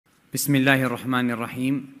بسم الله الرحمن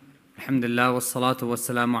الرحيم الحمد لله والصلاة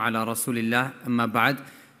والسلام على رسول الله أما بعد.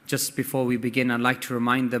 Just before we begin, I'd like to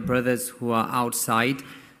remind the brothers who are outside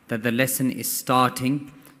that the lesson is starting,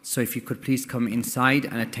 so if you could please come inside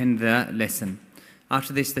and attend the lesson.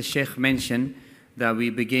 After this, the Sheikh mentioned that we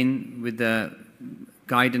begin with the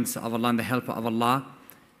guidance of Allah and the help of Allah,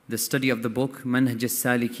 the study of the book Manhaj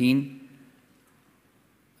Al-Salkin,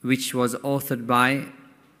 which was authored by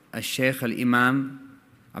Sheikh Al-Imam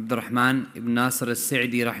Abdurrahman ibn Nasir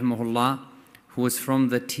al-Sa'di rahimahullah, who was from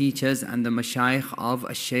the teachers and the mashayikh of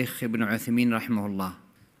Sheikh ibn Uthaymeen rahimahullah.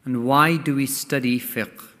 And why do we study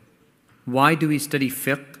fiqh? Why do we study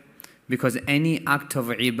fiqh? Because any act of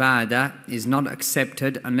ibadah is not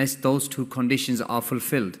accepted unless those two conditions are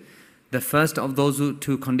fulfilled. The first of those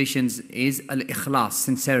two conditions is al-ikhlas,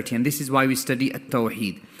 sincerity, and this is why we study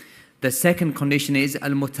at-tawheed. The second condition is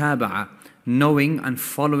al-mutaba'ah, knowing and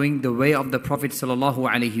following the way of the Prophet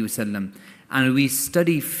sallallahu alaihi wasallam. And we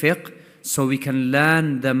study fiqh so we can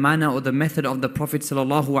learn the manner or the method of the Prophet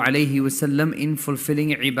sallallahu alaihi wasallam in fulfilling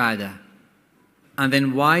ibadah. And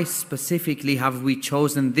then why specifically have we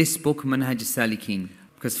chosen this book Manhaj Al-Salikin?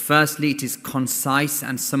 Because firstly it is concise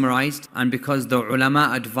and summarized, and because the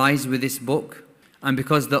ulama advise with this book, and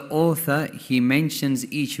because the author, he mentions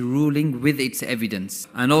each ruling with its evidence,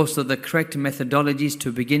 and also the correct methodologies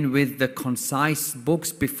to begin with the concise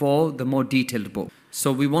books before the more detailed book.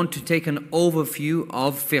 So we want to take an overview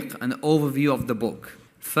of fiqh, an overview of the book.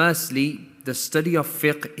 Firstly, the study of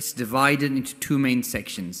fiqh is divided into two main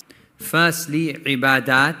sections. Firstly,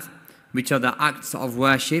 ibadat, which are the acts of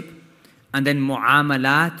worship, and then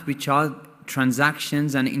mu'amalat, which are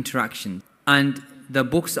transactions and interactions. And the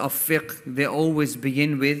books of fiqh, they always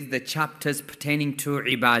begin with the chapters pertaining to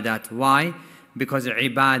ibadat. Why? Because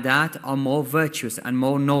ibadat are more virtuous and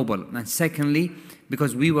more noble. And secondly,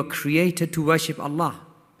 because we were created to worship Allah.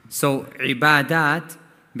 So ibadat,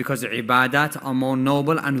 because ibadat are more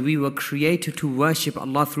noble and we were created to worship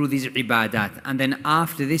Allah through these ibadat. And then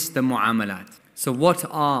after this, the mu'amalat. So what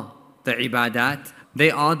are the ibadat? They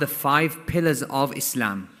are the 5 pillars of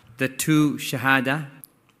Islam. The 2 shahada,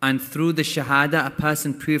 and through the shahada a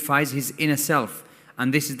person purifies his inner self,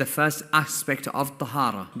 and this is the first aspect of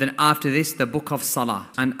tahara. Then after this, the book of salah,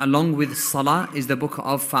 and along with salah is the book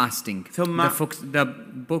of fasting, the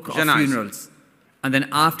book of funerals, and then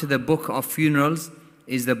after the book of funerals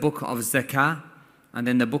is the book of zakah, and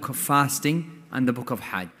then the book of fasting and the book of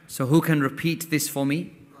hajj. So who can repeat this for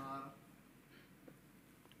me?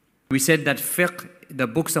 We said that fiqh, the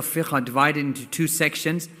books of fiqh are divided into 2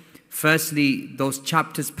 sections. Firstly, those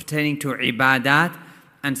chapters pertaining to ibadat,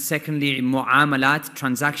 and secondly, mu'amalat,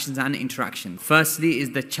 transactions and interactions. Firstly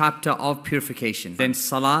is the chapter of purification, then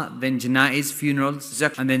salah, then janaiz, funerals,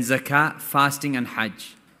 and then zakah, fasting and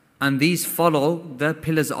hajj. And these follow the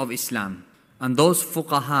pillars of Islam. And those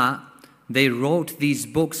fuqaha, they wrote these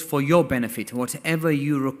books for your benefit. Whatever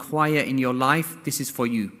you require in your life, this is for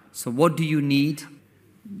you. So what do you need?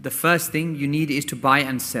 The first thing you need is to buy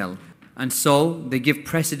and sell. And so they give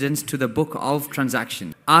precedence to the book of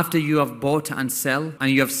transaction. After you have bought and sell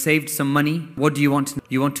and you have saved some money, what do you want?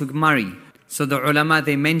 You want to marry. So the ulama,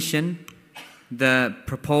 they mention the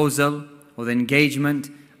proposal or the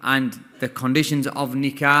engagement and the conditions of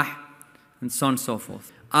nikah and so on and so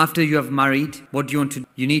forth. After you have married, what do you want to do?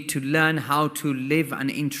 You need to learn how to live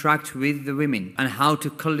and interact with the women and how to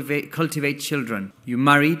cultivate children. You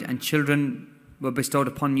married and children were bestowed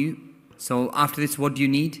upon you. So after this, what do you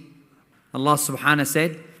need? Allah subhanahu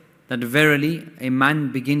said that verily a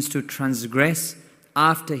man begins to transgress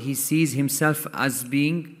after he sees himself as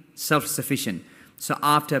being self-sufficient. So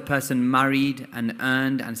after a person married and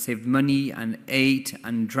earned and saved money and ate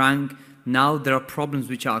and drank, now there are problems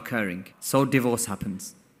which are occurring. So divorce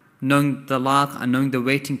happens. Knowing the talaq and knowing the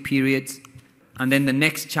waiting periods. And then the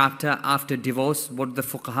next chapter after divorce, what do the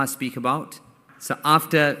fuqaha speak about? So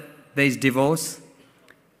after there is divorce,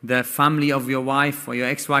 the family of your wife or your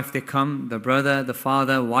ex-wife, they come, the brother, the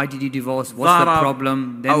father, why did you divorce? What's the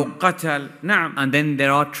problem? And then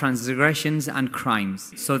there are transgressions and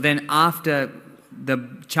crimes. So then after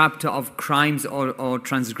the chapter of crimes or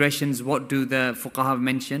transgressions, what do the fuqaha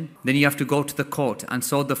mention? Then you have to go to the court. And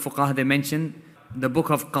so the fuqaha, they mention the book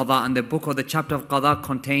of qada, and the book or the chapter of qada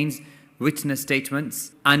contains witness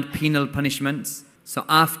statements and penal punishments. So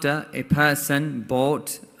after a person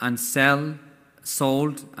bought and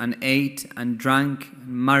sold and ate and drank,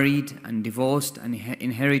 married and divorced and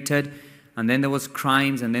inherited, and then there was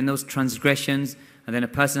crimes, and then there was transgressions, and then a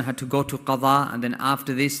person had to go to qada, and then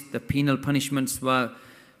after this the penal punishments were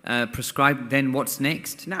prescribed. Then what's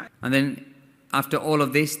next? And then after all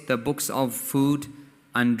of this, the books of food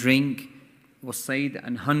and drink والصيد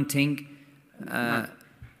and hunting,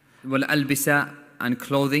 والألبسة and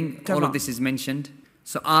clothing, all of this is mentioned.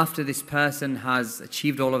 So after this person has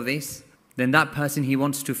achieved all of this, then that person, he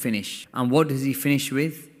wants to finish. And what does he finish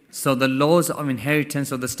with? So the laws of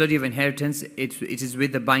inheritance, or the study of inheritance, it is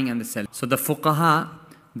with the buying and the selling. So the fuqaha,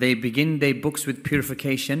 they begin their books with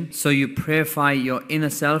purification. So you purify your inner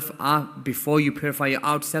self before you purify your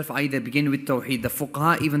outer self. They begin with tawheed. The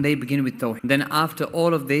fuqaha, even they begin with tawheed. Then after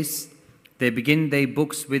all of this, they begin their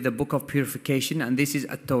books with the book of purification, and this is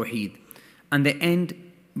at-tawheed. And they end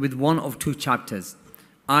with one of two chapters.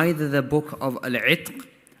 Either the book of al-itq,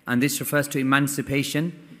 and this refers to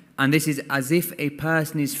emancipation, and this is as if a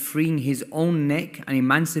person is freeing his own neck and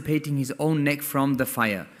emancipating his own neck from the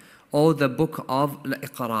fire. Or the book of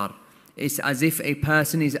al-iqrar. It's as if a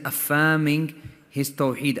person is affirming his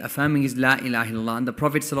tawheed, affirming his la ilaha illallah. And the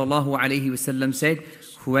Prophet ﷺ said,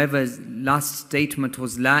 whoever's last statement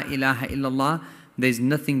was la ilaha illallah, there's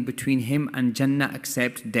nothing between him and Jannah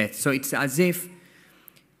except death. So it's as if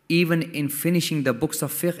even in finishing the books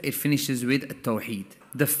of fiqh, it finishes with tawheed.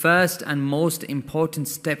 The first and most important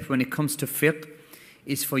step when it comes to fiqh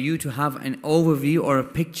is for you to have an overview or a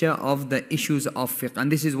picture of the issues of fiqh.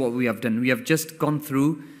 And this is what we have done. We have just gone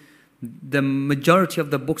through the majority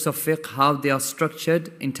of the books of fiqh, how they are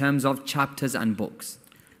structured in terms of chapters and books.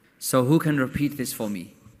 So who can repeat this for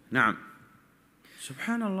me? نعم.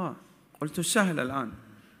 سبحان الله. قلت سهل الآن.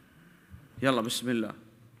 يلا بسم الله.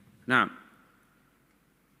 نعم.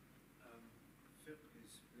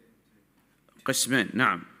 قسمين.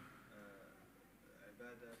 نعم.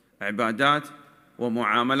 عبادات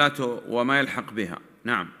ومعاملات وما يلحق بها.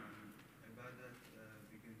 نعم.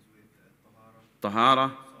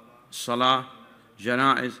 طهارة، صلاة،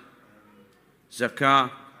 جنائز، زكاة،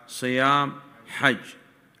 صيام، حج.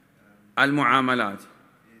 المعاملات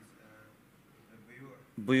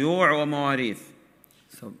بيوع ومواريث.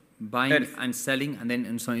 So buying and selling, and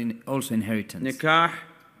then also inheritance. نكاح،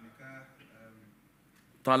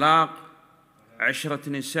 طلاق، عشرة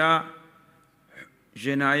نساء،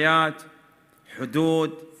 جنايات،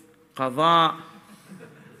 حدود، قضاء.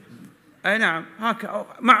 أي نعم، هكذا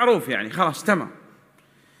معروف يعني، خلاص تمام.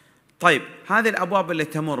 طيب هذه الأبواب اللي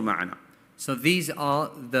تمر معنا. So these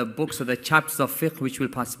are the books or the chapters of fiqh which will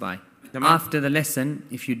pass by. After the lesson,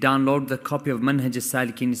 if you download the copy of Manhaj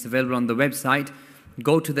Alsalkin, it's available on the website.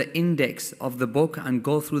 Go to the index of the book and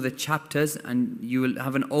go through the chapters, and you will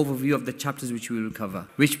have an overview of the chapters which we will cover.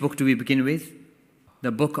 Which book do we begin with?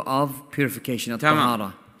 The book of purification,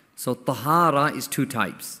 Tahara. So Tahara is two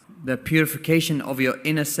types. The purification of your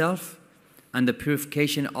inner self and the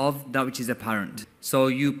purification of that which is apparent. So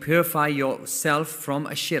you purify yourself from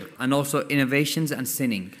a shirk and also innovations and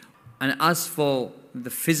sinning. And as for the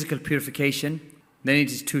physical purification, then it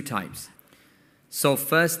is two types. So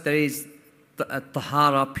first there is the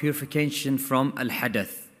Tahara, purification from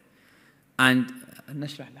al-hadath. And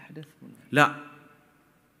نشرح الحدث؟ لا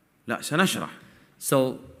سنشرح.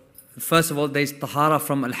 So first of all, there is Tahara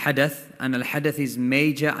from al-hadath, and al-hadath is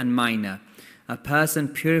major and minor. A person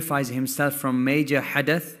purifies himself from major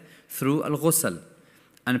hadath through al-ghusl,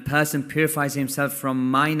 and a person purifies himself from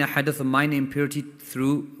minor hadath or minor impurity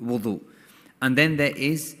through wudu. And then there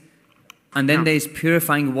is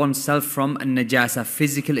purifying oneself from an-najasa,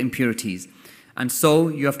 physical impurities. And so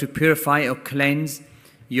you have to purify or cleanse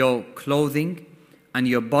your clothing and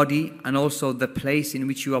your body, and also the place in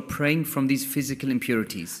which you are praying from these physical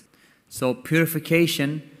impurities. So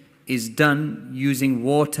purification is done using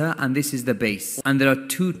water, and this is the base. And there are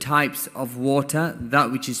two types of water,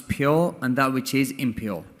 that which is pure and that which is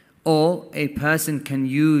impure. Or a person can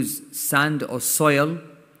use sand or soil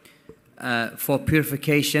for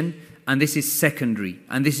purification, and this is secondary,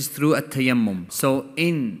 and this is through a tayammum. So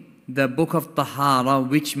in the book of Tahara,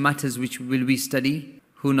 which matters which will we study?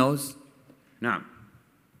 Who knows? نعم.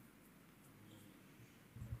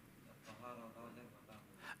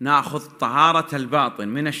 نأخذ طهارة الباطن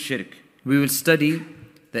من الشرك. We will study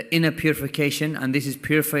the inner purification, and this is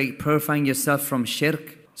purifying yourself from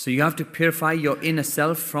shirk. So you have to purify your inner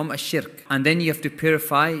self from a shirk, and then you have to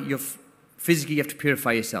purify physically, you have to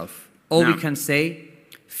purify yourself. Or we can say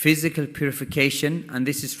physical purification, and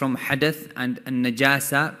this is from hadath and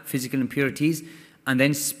najasa, physical impurities, and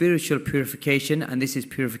then spiritual purification, and this is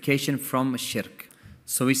purification from shirk.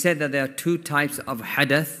 So we said that there are two types of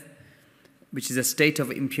hadath, which is a state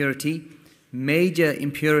of impurity. Major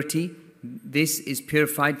impurity, this is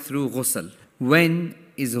purified through ghusl. When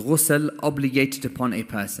is ghusl obligated upon a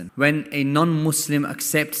person? When a non-Muslim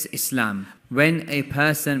accepts Islam. When a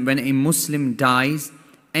Muslim dies,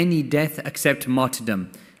 any death except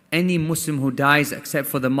martyrdom. any Muslim who dies except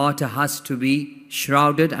for the martyr has to be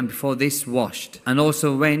shrouded and before this washed. And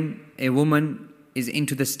also when a woman is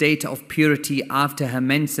into the state of purity after her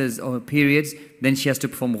menses or her periods, then she has to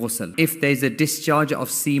perform ghusl. If there is a discharge of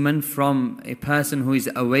semen from a person who is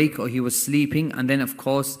awake or he was sleeping, and then of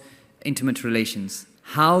course intimate relations.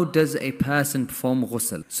 How does a person perform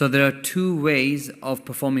ghusl? So there are two ways of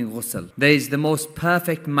performing ghusl. There is the most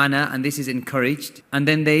perfect manner, and this is encouraged. And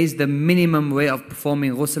then there is the minimum way of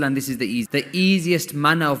performing ghusl, and this is the easy. The easiest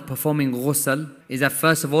manner of performing ghusl is that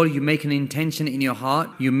first of all, you make an intention in your heart.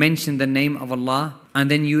 You mention the name of Allah,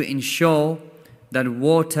 and then you ensure that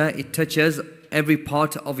water, it touches every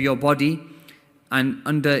part of your body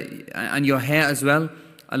and your hair as well,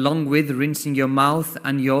 along with rinsing your mouth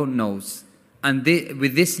and your nose. And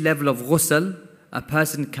with this level of ghusl, a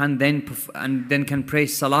person can then can pray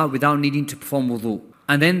salah without needing to perform wudu.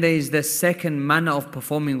 And then there is the second manner of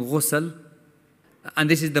performing ghusl,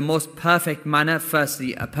 and this is the most perfect manner.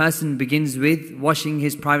 Firstly, a person begins with washing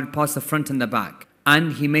his private parts, the front and the back,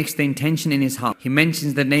 and he makes the intention in his heart. He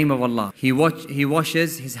mentions the name of Allah. He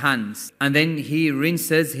washes his hands, and then he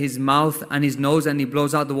rinses his mouth and his nose, and he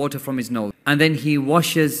blows out the water from his nose. And then he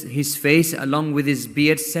washes his face along with his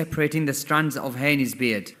beard, separating the strands of hair in his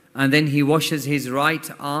beard. And then he washes his right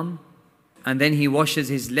arm, and then he washes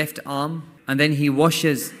his left arm, and then he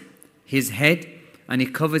washes his head, and he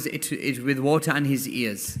covers it with water and his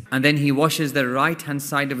ears. And then he washes the right hand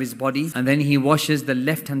side of his body, and then he washes the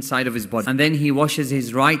left hand side of his body. And then he washes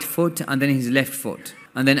his right foot and then his left foot.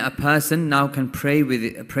 And then a person now can pray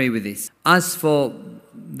with this. As for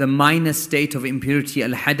the minor state of impurity,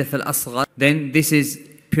 al-hadath al-asghar, then this is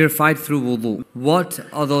purified through wudu. What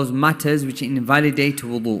are those matters which invalidate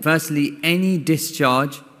wudu? Firstly, any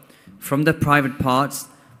discharge from the private parts,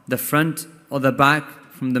 the front or the back,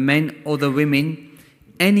 from the men or the women,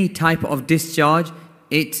 any type of discharge,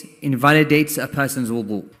 it invalidates a person's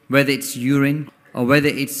wudu. Whether it's urine or whether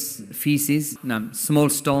it's feces, small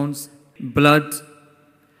stones, blood,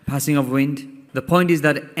 passing of wind. The point is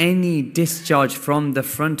that any discharge from the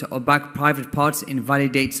front or back private parts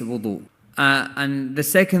invalidates wudu. And the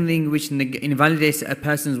second thing which invalidates a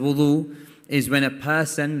person's wudu is when a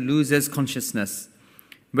person loses consciousness.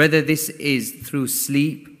 Whether this is through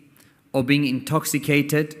sleep or being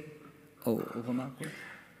intoxicated.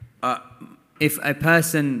 If a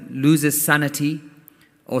person loses sanity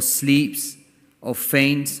or sleeps or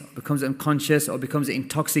faints, or becomes unconscious or becomes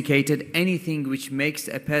intoxicated, anything which makes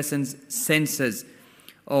a person's senses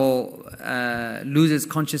or loses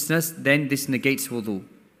consciousness, then this negates wudu.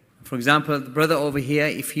 For example, the brother over here,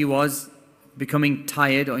 if he was becoming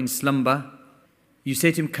tired or in slumber, you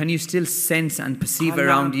say to him, can you still sense and perceive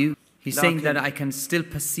around you? He's saying that I can still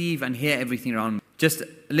perceive and hear everything around me. Just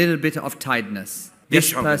a little bit of tiredness.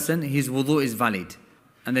 This person, his wudu is valid.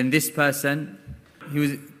 And then this person, he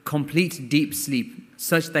was complete deep sleep,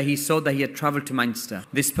 such that he saw that he had travelled to Manchester.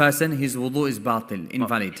 This person, his wudu is batil,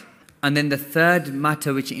 invalid. And then the third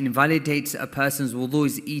matter which invalidates a person's wudu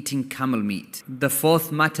is eating camel meat. The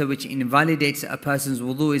fourth matter which invalidates a person's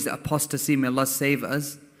wudu is apostasy. May Allah save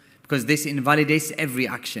us, because this invalidates every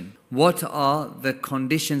action. What are the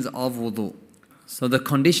conditions of wudu? So the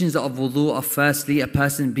conditions of wudu are firstly a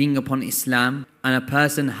person being upon Islam, and a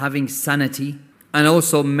person having sanity, and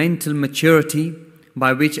also mental maturity,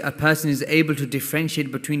 by which a person is able to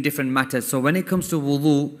differentiate between different matters. So when it comes to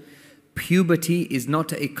wudu, puberty is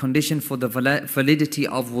not a condition for the validity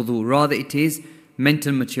of wudu, rather it is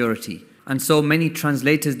mental maturity. And so many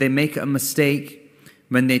translators, they make a mistake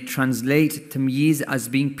when they translate tamyiz as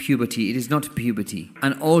being puberty. It is not puberty.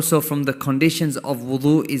 And also from the conditions of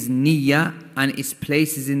wudu is niyyah, and its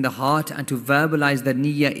place is in the heart, and to verbalize that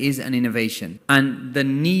niyyah is an innovation. And the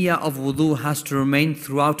niyyah of wudu has to remain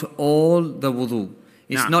throughout all the wudu.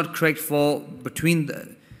 It's not correct for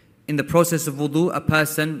in the process of wudu, a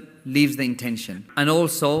person leaves the intention. And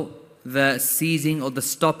also the ceasing or the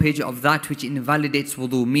stoppage of that which invalidates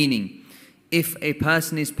wudu, meaning if a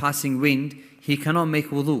person is passing wind, he cannot make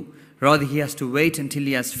wudu. Rather, he has to wait until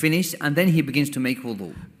he has finished and then he begins to make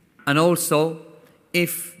wudu. And also,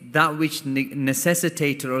 if that which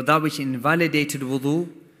necessitated or that which invalidated wudu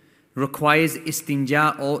requires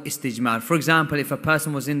istinja or istijmar. For example, if a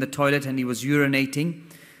person was in the toilet and he was urinating,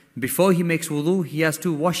 before he makes wudu, he has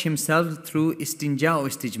to wash himself through istinja or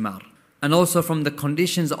istijmar. And also from the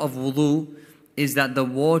conditions of wudu is that the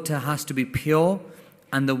water has to be pure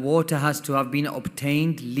and the water has to have been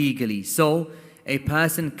obtained legally. So a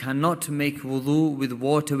person cannot make wudu with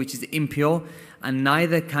water which is impure, and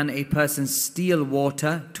neither can a person steal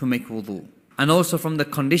water to make wudu. And also from the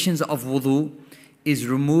conditions of wudu is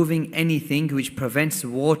removing anything which prevents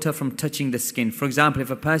water from touching the skin. For example,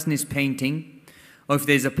 if a person is painting, or if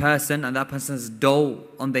there's a person and that person has dough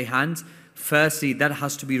on their hands, firstly that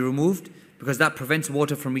has to be removed because that prevents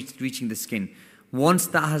water from reaching the skin. Once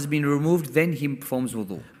that has been removed, then he performs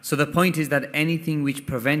wudu. So the point is that anything which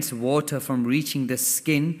prevents water from reaching the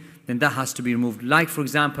skin, then that has to be removed. Like for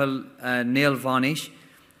example, nail varnish,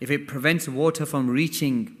 if it prevents water from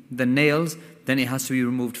reaching the nails, then it has to be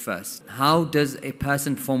removed first. How does a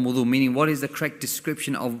person perform wudu? Meaning, what is the correct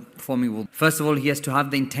description of performing wudu? First of all, he has to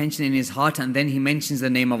have the intention in his heart, and then he mentions the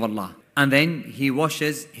name of Allah. And then he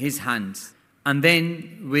washes his hands. And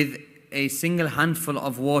then with a single handful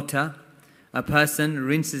of water, a person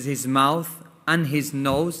rinses his mouth and his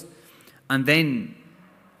nose, and then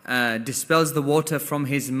dispels the water from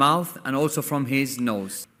his mouth and also from his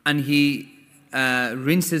nose. And he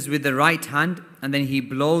rinses with the right hand, and then he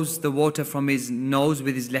blows the water from his nose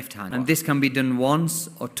with his left hand. And this can be done once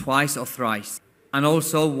or twice or thrice. And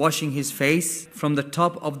also washing his face from the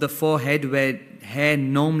top of the forehead where hair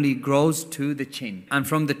normally grows to the chin, and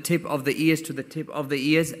from the tip of the ears to the tip of the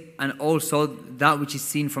ears, and also that which is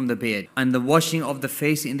seen from the beard. And the washing of the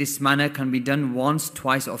face in this manner can be done once,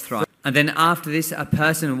 twice or thrice. And then after this, a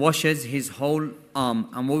person washes his whole arm.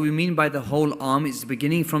 And what we mean by the whole arm is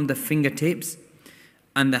beginning from the fingertips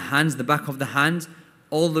and the hands, the back of the hands,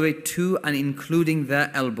 all the way to and including the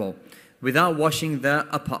elbow, without washing the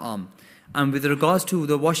upper arm. And with regards to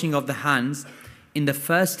the washing of the hands, in the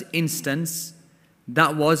first instance,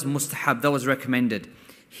 that was mustahab, that was recommended.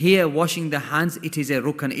 Here, washing the hands, it is a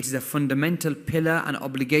rukn, it is a fundamental pillar and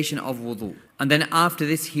obligation of wudu. And then after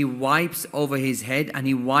this, he wipes over his head, and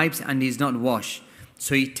he wipes and he is not washed.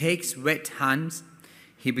 So he takes wet hands,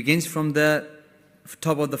 he begins from the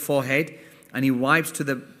top of the forehead, and he wipes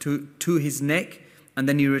to his neck, and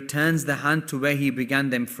then he returns the hand to where he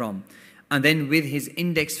began them from. And then with his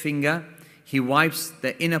index finger, he wipes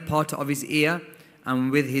the inner part of his ear,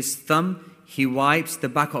 and with his thumb, he wipes the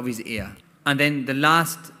back of his ear. And then the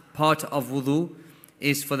last part of wudu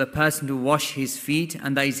is for the person to wash his feet,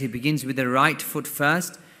 and that is he begins with the right foot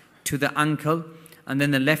first to the ankle, and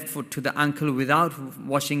then the left foot to the ankle without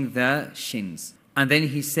washing the shins. And then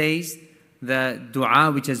he says the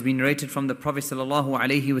dua which has been narrated from the Prophet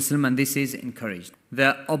ﷺ, and this is encouraged.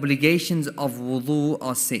 The obligations of wudu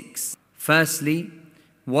are 6. Firstly,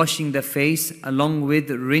 washing the face along with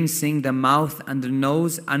rinsing the mouth and the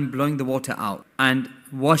nose and blowing the water out, and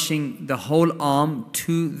washing the whole arm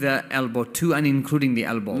to the elbow, to and including the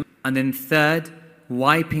elbow. And then third,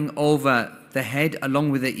 wiping over the head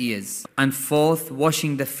along with the ears. And fourth,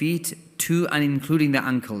 washing the feet to and including the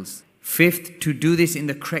ankles. Fifth, to do this in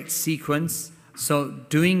the correct sequence. So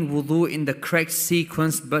doing wudu in the correct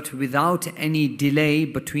sequence but without any delay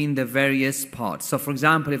between the various parts. So for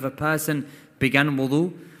example, if a person began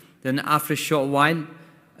wudu, then after a short while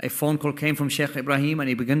a phone call came from Sheikh Ibrahim and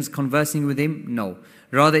he begins conversing with him, no.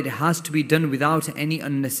 Rather it has to be done without any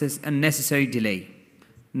unnecessary delay.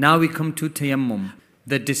 Now we come to tayammum,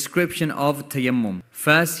 the description of tayammum.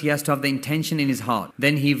 First he has to have the intention in his heart.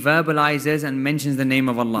 Then he verbalizes and mentions the name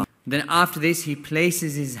of Allah. Then after this he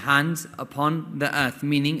places his hands upon the earth,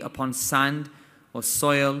 meaning upon sand or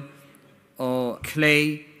soil or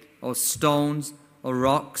clay or stones or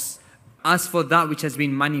rocks. As for that which has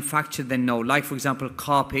been manufactured, then no. Like for example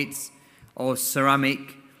carpets or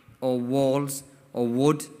ceramic or walls or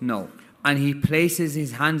wood, no. And he places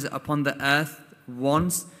his hands upon the earth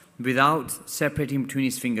once without separating between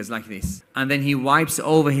his fingers like this. And then he wipes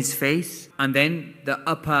over his face, and then the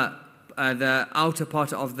outer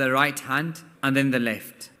part of the right hand, and then the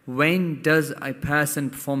left. When does a person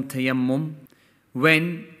perform tayammum?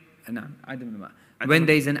 When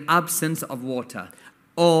there is an absence of water,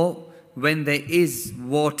 or when there is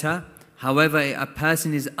water, however a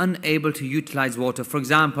person is unable to utilize water. For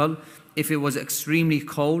example, if it was extremely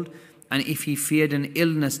cold and if he feared an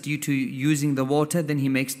illness due to using the water, then he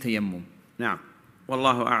makes tayammum. نعم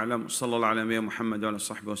والله أعلم. صلى الله على نبينا محمد وعلى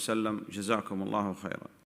صحبه وسلم. جزاكم الله خيرا.